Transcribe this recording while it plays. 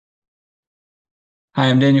Hi,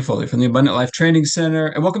 I'm Daniel Foley from the Abundant Life Training Center,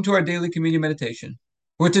 and welcome to our daily communion meditation,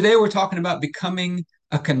 where today we're talking about becoming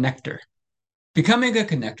a connector. Becoming a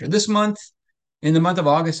connector. This month, in the month of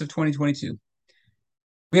August of 2022,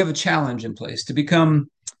 we have a challenge in place to become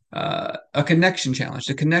a connection challenge,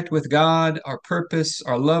 to connect with God, our purpose,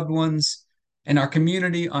 our loved ones, and our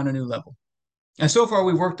community on a new level. And so far,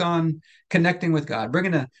 we've worked on connecting with God,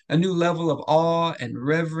 bringing a new level of awe and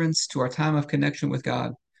reverence to our time of connection with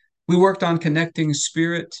God. We worked on connecting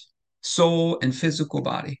spirit, soul, and physical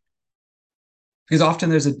body because often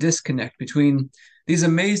there's a disconnect between these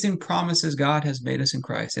amazing promises God has made us in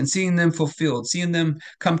Christ and seeing them fulfilled, seeing them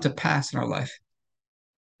come to pass in our life.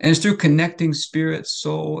 And it's through connecting spirit,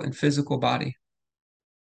 soul, and physical body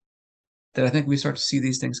that I think we start to see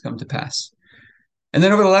these things come to pass. And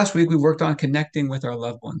then over the last week, we worked on connecting with our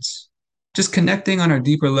loved ones, just connecting on a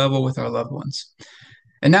deeper level with our loved ones.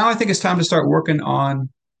 And now I think it's time to start working on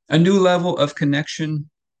a new level of connection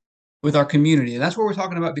with our community. And that's what we're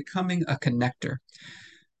talking about, becoming a connector.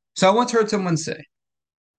 So I once heard someone say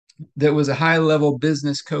that was a high level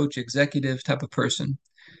business coach, executive type of person,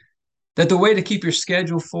 that the way to keep your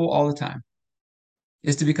schedule full all the time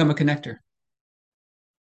is to become a connector.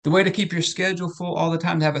 The way to keep your schedule full all the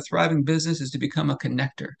time to have a thriving business is to become a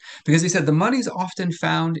connector. Because he said the money's often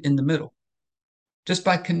found in the middle, just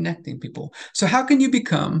by connecting people. So, how can you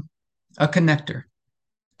become a connector?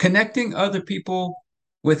 Connecting other people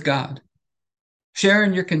with God,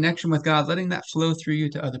 sharing your connection with God, letting that flow through you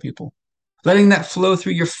to other people, letting that flow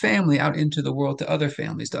through your family out into the world to other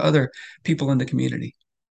families, to other people in the community.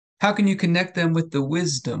 How can you connect them with the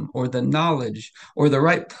wisdom or the knowledge or the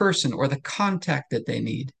right person or the contact that they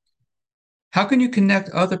need? How can you connect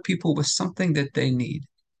other people with something that they need?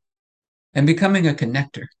 And becoming a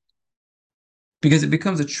connector, because it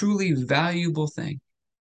becomes a truly valuable thing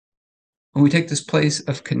when we take this place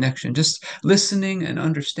of connection, just listening and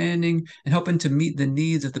understanding and helping to meet the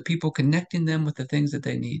needs of the people, connecting them with the things that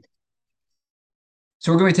they need.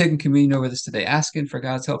 So we're going to be taking communion over this today, asking for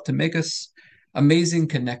God's help to make us amazing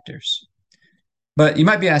connectors. But you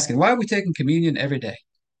might be asking, why are we taking communion every day?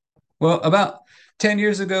 Well, about 10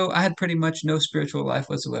 years ago, I had pretty much no spiritual life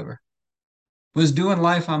whatsoever. Was doing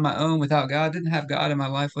life on my own without God, didn't have God in my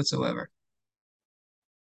life whatsoever.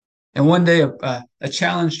 And one day, a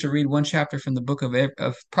challenge to read one chapter from the book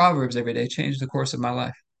of Proverbs every day changed the course of my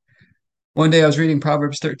life. One day I was reading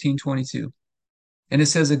Proverbs 13:22, and it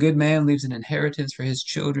says, "A good man leaves an inheritance for his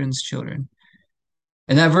children's children."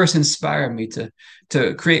 And that verse inspired me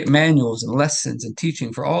to create manuals and lessons and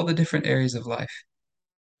teaching for all the different areas of life.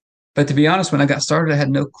 But to be honest, when I got started, I had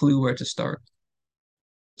no clue where to start.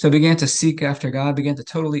 So I began to seek after God, began to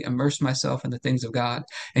totally immerse myself in the things of God.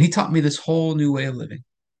 And He taught me this whole new way of living,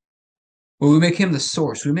 where we make Him the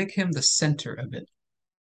source, we make Him the center of it.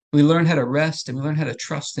 We learn how to rest and we learn how to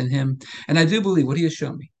trust in Him. And I do believe what He has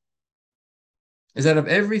shown me is that of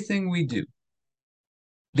everything we do,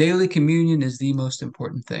 daily communion is the most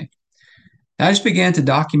important thing. And I just began to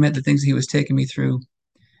document the things that He was taking me through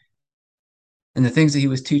and the things that He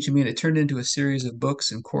was teaching me. And it turned into a series of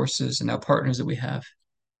books and courses and now partners that we have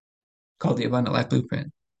called the Abundant Life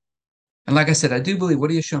Blueprint. And like I said, I do believe what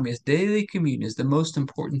He has shown me is daily communion is the most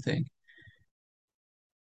important thing.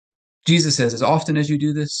 Jesus says, as often as you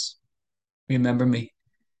do this, remember me.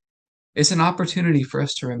 It's an opportunity for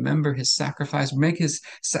us to remember His sacrifice, make His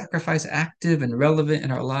sacrifice active and relevant in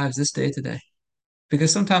our lives this day today,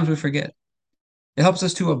 because sometimes we forget. It helps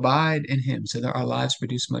us to abide in Him so that our lives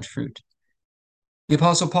produce much fruit. The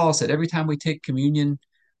Apostle Paul said, every time we take communion,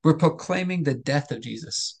 we're proclaiming the death of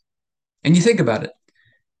Jesus. And you think about it.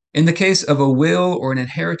 In the case of a will or an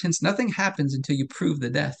inheritance, nothing happens until you prove the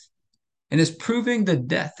death. And it's proving the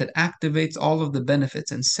death that activates all of the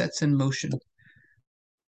benefits and sets in motion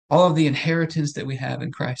all of the inheritance that we have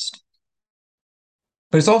in Christ.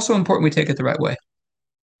 But it's also important we take it the right way.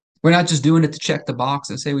 We're not just doing it to check the box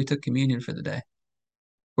and say we took communion for the day.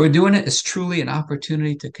 We're doing it as truly an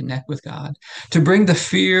opportunity to connect with God, to bring the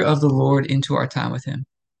fear of the Lord into our time with Him.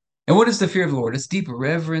 And what is the fear of the Lord? It's deep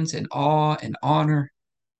reverence and awe and honor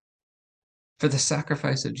for the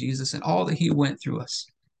sacrifice of Jesus and all that He went through us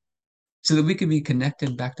so that we can be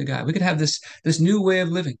connected back to God. We could have this new way of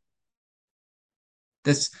living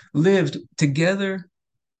that's lived together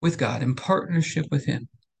with God in partnership with Him.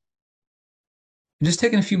 And just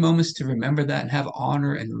taking a few moments to remember that and have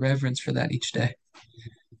honor and reverence for that each day.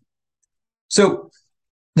 So,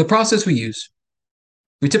 the process we use,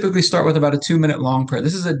 we typically start with about a 2 minute long prayer.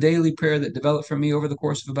 This is a daily prayer that developed for me over the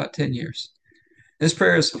course of about 10 years. This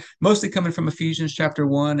prayer is mostly coming from Ephesians chapter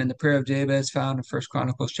 1 and the prayer of Jabez found in First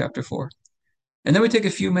Chronicles chapter 4. And then we take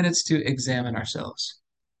a few minutes to examine ourselves.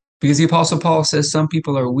 Because the Apostle Paul says some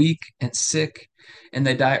people are weak and sick and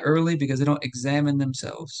they die early because they don't examine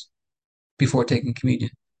themselves before taking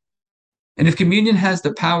communion. And if communion has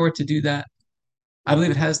the power to do that, I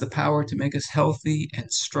believe it has the power to make us healthy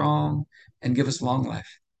and strong and give us long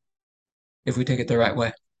life if we take it the right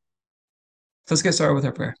way. So let's get started with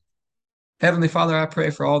our prayer. Heavenly Father, I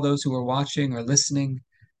pray for all those who are watching or listening,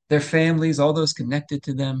 their families, all those connected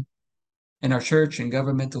to them, and our church and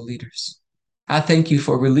governmental leaders. I thank you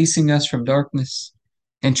for releasing us from darkness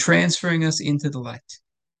and transferring us into the light,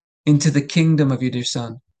 into the kingdom of your dear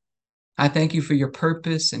Son. I thank you for your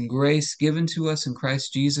purpose and grace given to us in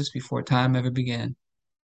Christ Jesus before time ever began.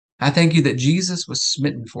 I thank you that Jesus was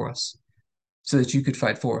smitten for us so that you could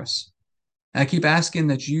fight for us. I keep asking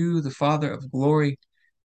that you, the Father of glory,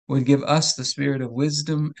 would give us the spirit of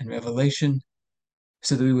wisdom and revelation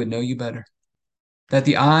so that we would know you better, that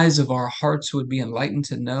the eyes of our hearts would be enlightened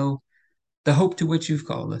to know the hope to which you've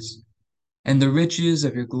called us, and the riches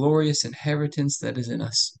of your glorious inheritance that is in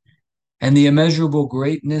us, and the immeasurable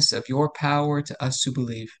greatness of your power to us who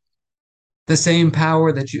believe. The same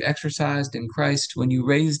power that you exercised in Christ when you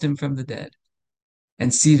raised him from the dead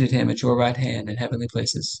and seated him at your right hand in heavenly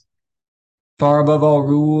places, far above all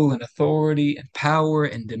rule and authority and power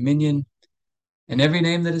and dominion and every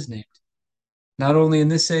name that is named, not only in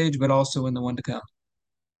this age, but also in the one to come.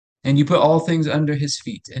 And you put all things under his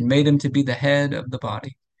feet and made him to be the head of the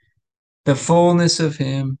body, the fullness of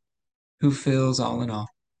him who fills all in all.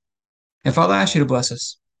 And Father, I ask you to bless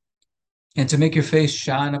us and to make your face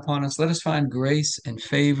shine upon us. Let us find grace and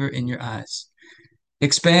favor in your eyes.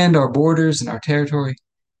 Expand our borders and our territory.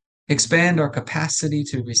 Expand our capacity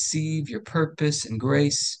to receive your purpose and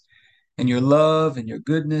grace and your love and your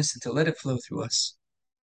goodness and to let it flow through us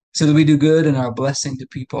so that we do good and are a blessing to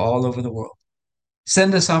people all over the world.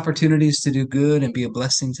 Send us opportunities to do good and be a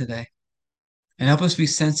blessing today. And help us be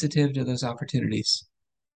sensitive to those opportunities.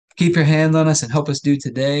 Keep your hand on us and help us do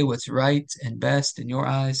today what's right and best in your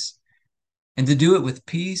eyes, and to do it with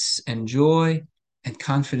peace and joy and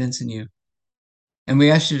confidence in you. And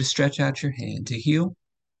we ask you to stretch out your hand to heal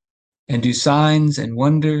and do signs and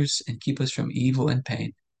wonders and keep us from evil and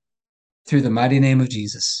pain. Through the mighty name of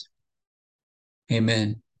Jesus.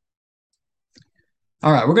 Amen.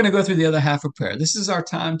 All right, we're going to go through the other half of prayer. This is our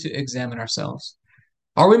time to examine ourselves.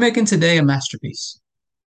 Are we making today a masterpiece?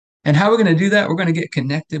 And how we're going to do that, we're going to get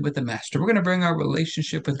connected with the Master. We're going to bring our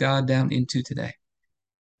relationship with God down into today.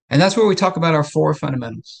 And that's where we talk about our four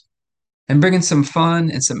fundamentals and bringing some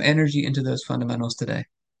fun and some energy into those fundamentals today.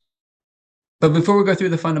 But before we go through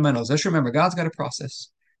the fundamentals, let's remember God's got a process.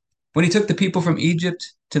 When he took the people from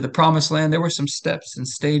Egypt to the promised land, there were some steps and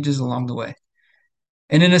stages along the way.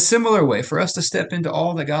 And in a similar way, for us to step into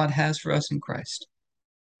all that God has for us in Christ,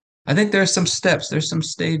 I think there's some steps, there's some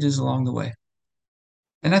stages along the way.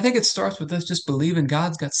 And I think it starts with us just believing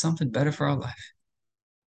God's got something better for our life.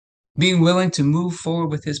 Being willing to move forward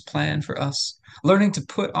with his plan for us, learning to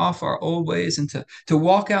put off our old ways and to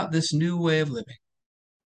walk out this new way of living.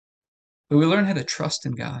 But we learn how to trust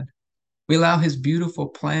in God. We allow his beautiful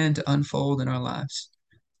plan to unfold in our lives,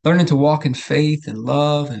 learning to walk in faith and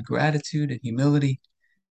love and gratitude and humility.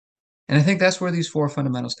 And I think that's where these four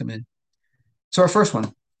fundamentals come in. So our first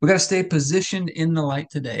one, we got to stay positioned in the light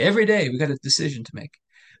today. Every day we got a decision to make.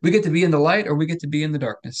 We get to be in the light or we get to be in the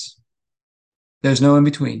darkness. There's no in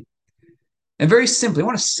between. And very simply, I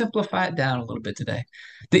want to simplify it down a little bit today.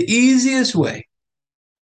 The easiest way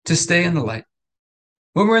to stay in the light.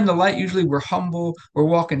 When we're in the light, usually we're humble, we're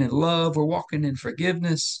walking in love, we're walking in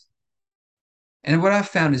forgiveness. And what I've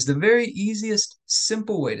found is the very easiest,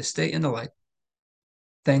 simple way to stay in the light,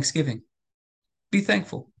 Thanksgiving. Be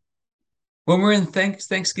thankful. When we're in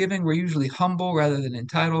Thanksgiving, we're usually humble rather than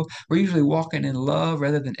entitled. We're usually walking in love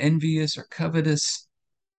rather than envious or covetous.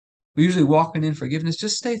 We're usually walking in forgiveness.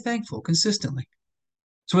 Just stay thankful consistently.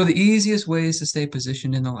 It's one of the easiest ways to stay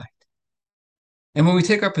positioned in the light. And when we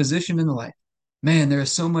take our position in the light, man, there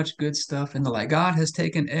is so much good stuff in the light. God has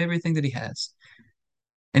taken everything that he has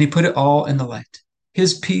and he put it all in the light.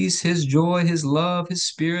 His peace, his joy, his love, his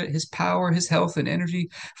spirit, his power, his health and energy,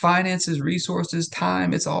 finances, resources,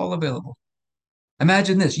 time, it's all available.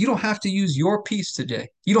 Imagine this. You don't have to use your peace today.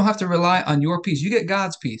 You don't have to rely on your peace. You get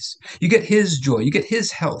God's peace. You get his joy. You get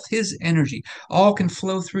his health, his energy. All can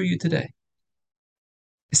flow through you today.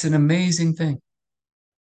 It's an amazing thing.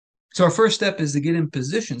 So our first step is to get in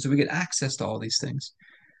position so we get access to all these things.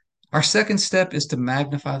 Our second step is to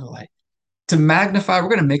magnify the light. To magnify, we're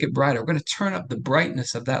going to make it brighter. We're going to turn up the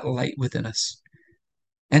brightness of that light within us.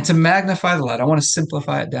 And to magnify the light, I want to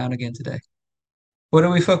simplify it down again today. What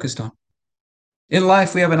are we focused on? In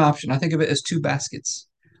life, we have an option. I think of it as two baskets.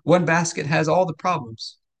 One basket has all the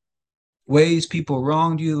problems. ways people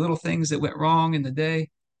wronged you, little things that went wrong in the day.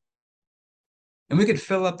 And we could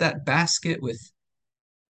fill up that basket with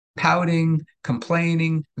pouting,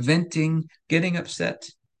 complaining, venting, getting upset.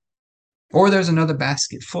 Or there's another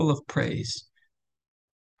basket full of praise,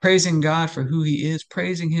 praising God for who he is,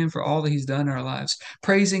 praising him for all that he's done in our lives,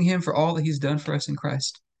 praising him for all that he's done for us in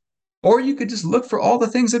Christ. Or you could just look for all the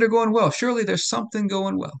things that are going well. Surely there's something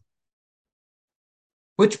going well.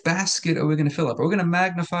 Which basket are we going to fill up? Are we going to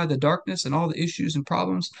magnify the darkness and all the issues and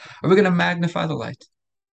problems? Or are we going to magnify the light?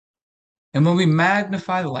 And when we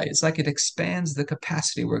magnify the light, it's like it expands the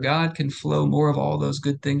capacity where God can flow more of all those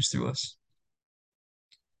good things through us.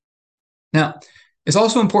 Now, it's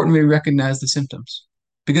also important we recognize the symptoms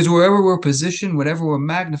because wherever we're positioned, whatever we're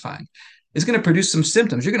magnifying, is going to produce some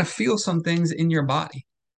symptoms. You're going to feel some things in your body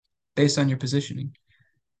based on your positioning.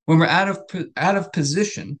 When we're out of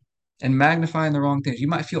position and magnifying the wrong things, you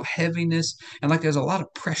might feel heaviness and like there's a lot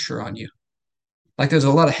of pressure on you. Like there's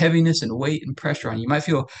a lot of heaviness and weight and pressure on you. You might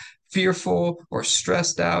feel fearful or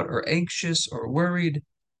stressed out or anxious or worried.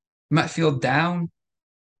 You might feel down.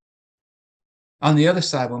 On the other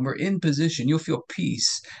side, when we're in position, you'll feel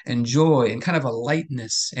peace and joy and kind of a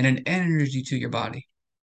lightness and an energy to your body.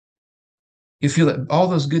 You feel that all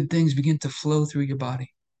those good things begin to flow through your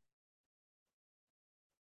body.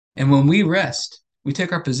 And when we rest, we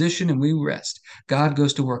take our position and we rest. God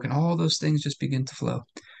goes to work and all those things just begin to flow.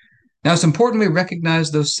 Now, it's important we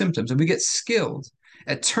recognize those symptoms and we get skilled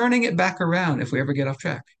at turning it back around if we ever get off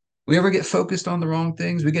track. We ever get focused on the wrong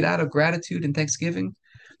things, we get out of gratitude and thanksgiving.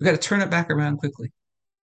 We got to turn it back around quickly.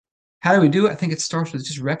 How do we do it? I think it starts with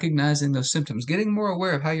just recognizing those symptoms, getting more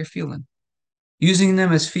aware of how you're feeling, using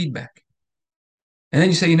them as feedback. And then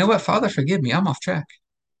you say, you know what, Father, forgive me. I'm off track.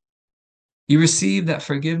 You receive that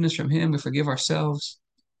forgiveness from Him. We forgive ourselves.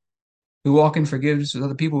 We walk in forgiveness with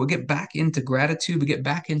other people. We get back into gratitude. We get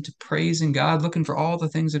back into praising God, looking for all the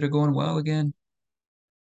things that are going well again.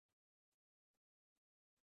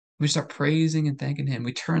 We start praising and thanking Him.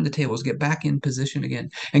 We turn the tables, get back in position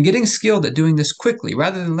again, and getting skilled at doing this quickly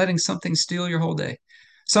rather than letting something steal your whole day.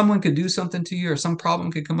 Someone could do something to you, or some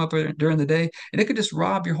problem could come up during the day, and it could just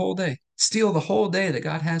rob your whole day, steal the whole day that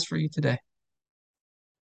God has for you today.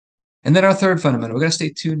 And then our third fundamental, we got to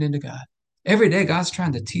stay tuned into God. Every day, God's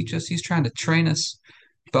trying to teach us, He's trying to train us,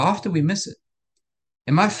 but often we miss it.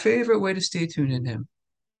 And my favorite way to stay tuned in Him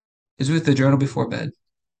is with the journal before bed.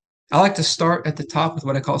 I like to start at the top with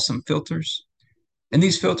what I call some filters. And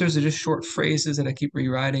these filters are just short phrases that I keep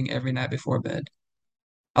rewriting every night before bed.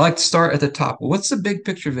 I like to start at the top. Well, what's the big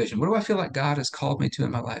picture vision? What do I feel like God has called me to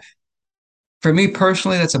in my life? For me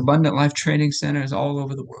personally, that's Abundant Life Training Centers all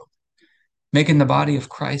over the world, making the body of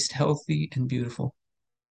Christ healthy and beautiful.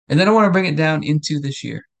 And then I want to bring it down into this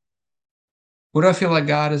year. What do I feel like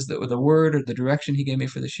God is the word or the direction He gave me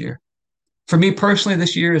for this year? For me personally,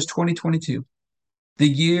 this year is 2022, the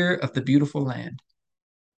year of the beautiful land.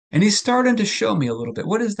 And He's starting to show me a little bit.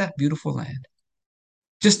 What is that beautiful land?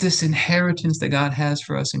 Just this inheritance that God has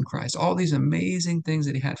for us in Christ, all these amazing things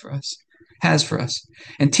that He has for us,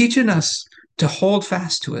 and teaching us to hold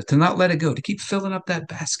fast to it, to not let it go, to keep filling up that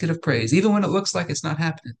basket of praise, even when it looks like it's not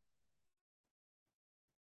happening.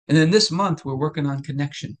 And then this month, we're working on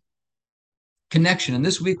connection. Connection. And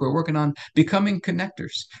this week, we're working on becoming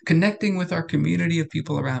connectors, connecting with our community of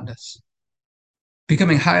people around us,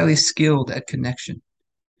 becoming highly skilled at connection.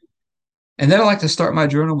 And then I like to start my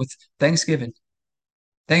journal with Thanksgiving.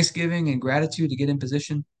 Thanksgiving and gratitude to get in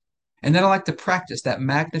position. And then I like to practice that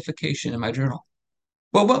magnification in my journal.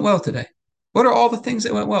 What went well today? What are all the things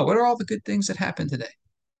that went well? What are all the good things that happened today?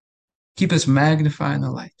 Keep us magnifying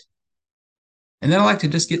the light. And then I like to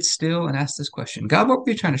just get still and ask this question: God, what were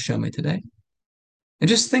you trying to show me today? And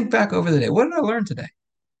just think back over the day. What did I learn today?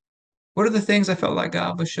 What are the things I felt like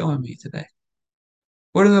God was showing me today?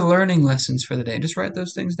 What are the learning lessons for the day? And just write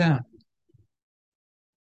those things down.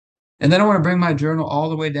 And then I want to bring my journal all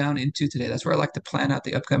the way down into today. That's where I like to plan out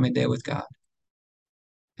the upcoming day with God.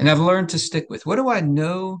 And I've learned to stick with, what do I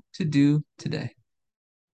know to do today?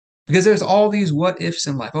 Because there's all these what ifs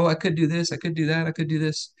in life. Oh, I could do this, I could do that, I could do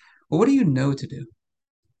this. Well, what do you know to do?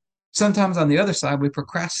 Sometimes on the other side, we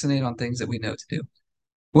procrastinate on things that we know to do.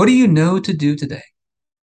 What do you know to do today?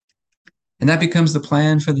 And that becomes the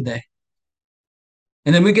plan for the day.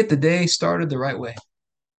 And then we get the day started the right way.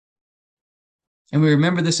 And we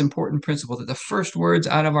remember this important principle that the first words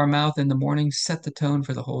out of our mouth in the morning set the tone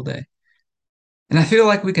for the whole day. And I feel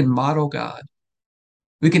like we can model God.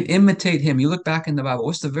 We can imitate Him. You look back in the Bible,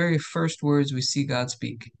 what's the very first words we see God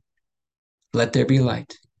speak? Let there be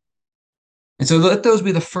light. And so let those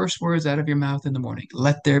be the first words out of your mouth in the morning.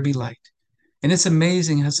 Let there be light. And it's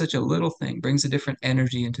amazing how such a little thing brings a different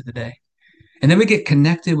energy into the day. And then we get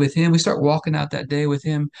connected with him. We start walking out that day with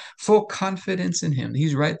him, full confidence in him.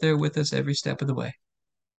 He's right there with us every step of the way.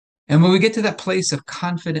 And when we get to that place of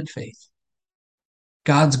confident faith,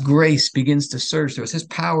 God's grace begins to surge through us. His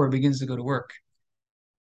power begins to go to work.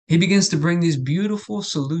 He begins to bring these beautiful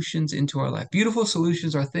solutions into our life. Beautiful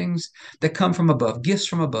solutions are things that come from above, gifts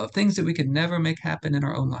from above, things that we could never make happen in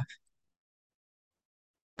our own life.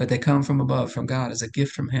 But they come from above, from God, as a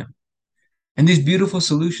gift from him. And these beautiful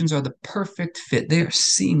solutions are the perfect fit. They are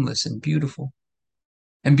seamless and beautiful.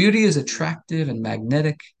 And beauty is attractive and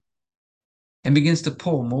magnetic and begins to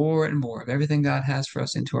pull more and more of everything God has for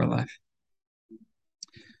us into our life.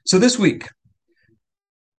 So this week,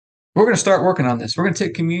 we're going to start working on this. We're going to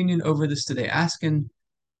take communion over this today, asking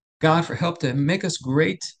God for help to make us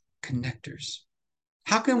great connectors.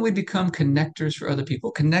 How can we become connectors for other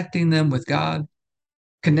people? Connecting them with God,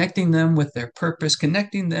 connecting them with their purpose,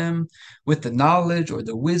 connecting them with the knowledge or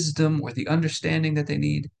the wisdom or the understanding that they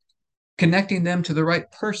need, connecting them to the right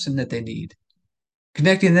person that they need,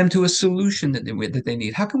 connecting them to a solution that they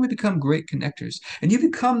need. How can we become great connectors? And you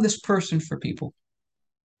become this person for people.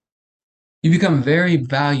 You become very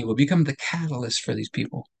valuable, become the catalyst for these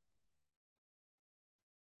people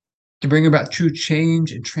to bring about true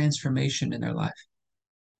change and transformation in their life.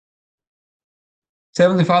 So,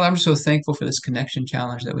 Heavenly Father, I'm just so thankful for this connection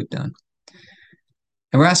challenge that we've done.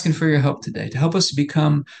 And we're asking for your help today to help us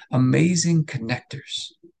become amazing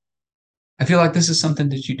connectors. I feel like this is something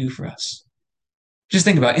that you do for us. Just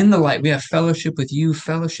think about it. In the light, we have fellowship with you,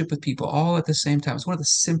 fellowship with people all at the same time. It's one of the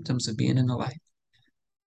symptoms of being in the light.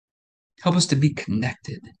 Help us to be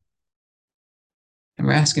connected. And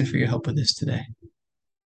we're asking for your help with this today.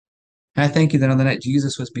 And I thank you that on the night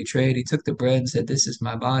Jesus was betrayed, he took the bread and said, "This is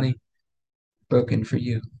my body broken for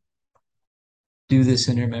you. Do this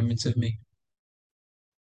in remembrance of me."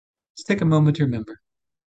 Let's take a moment to remember.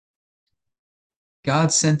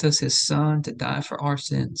 God sent us his son to die for our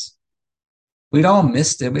sins. We'd all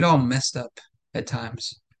missed it. We'd all messed up at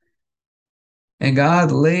times. And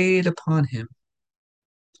God laid upon him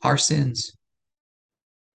our sins.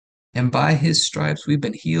 And by his stripes, we've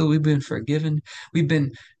been healed. We've been forgiven. We've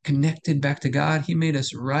been connected back to God. He made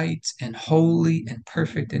us right and holy and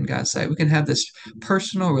perfect in God's sight. We can have this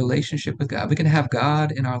personal relationship with God. We can have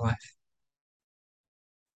God in our life.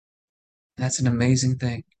 That's an amazing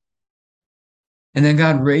thing. And then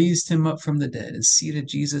God raised him up from the dead and seated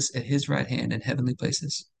Jesus at his right hand in heavenly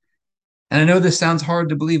places. And I know this sounds hard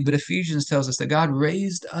to believe, but Ephesians tells us that God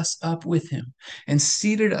raised us up with him and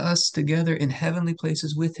seated us together in heavenly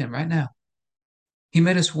places with him right now. He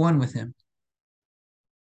made us one with him.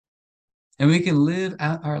 And we can live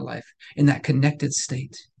out our life in that connected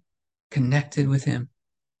state, connected with him.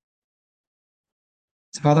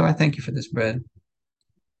 So, Father, I thank you for this bread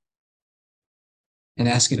and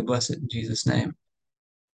ask you to bless it in Jesus' name.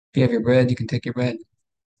 If you have your bread, you can take your bread.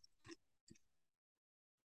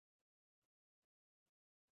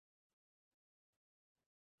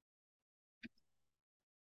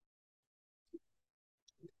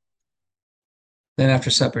 Then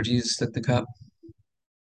after supper, Jesus took the cup.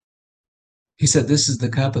 He said, "This is the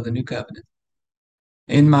cup of the new covenant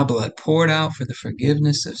in my blood, poured out for the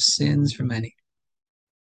forgiveness of sins for many."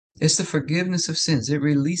 It's the forgiveness of sins. It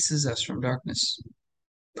releases us from darkness,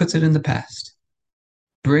 puts it in the past,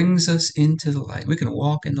 brings us into the light. We can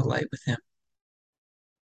walk in the light with him.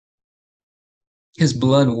 His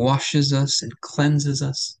blood washes us and cleanses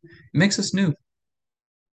us, makes us new,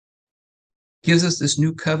 gives us this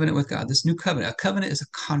new covenant with God. This new covenant, a covenant is a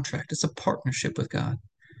contract, it's a partnership with God.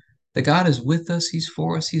 That God is with us, he's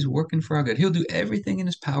for us, he's working for our good. He'll do everything in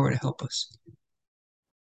his power to help us.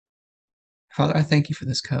 Father, I thank you for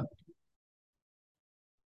this cup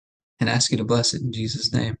and ask you to bless it in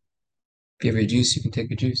Jesus' name. If you have your juice, you can take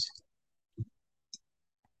your juice.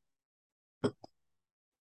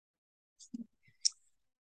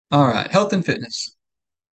 All right, health and fitness.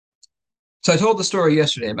 So I told the story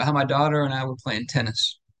yesterday about how my daughter and I were playing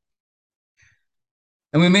tennis.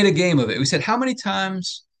 And we made a game of it. We said, how many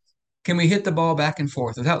times can we hit the ball back and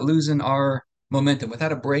forth without losing our momentum,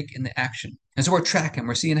 without a break in the action? And so we're tracking,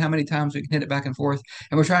 we're seeing how many times we can hit it back and forth,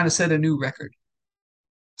 and we're trying to set a new record.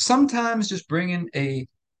 Sometimes just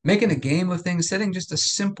making a game of things, setting just a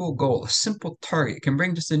simple goal, a simple target can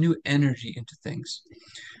bring just a new energy into things.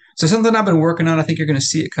 So something I've been working on, I think you're going to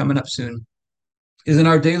see it coming up soon, is in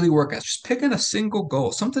our daily workouts, just picking a single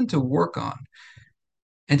goal, something to work on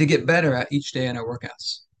and to get better at each day in our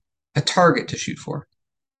workouts, a target to shoot for.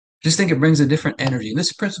 Just think it brings a different energy. And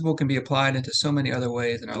this principle can be applied into so many other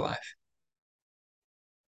ways in our life.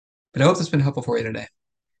 But I hope this has been helpful for you today.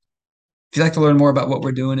 If you'd like to learn more about what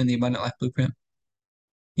we're doing in the Abundant Life Blueprint,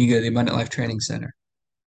 you go to the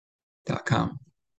AbundantLifeTrainingCenter.com.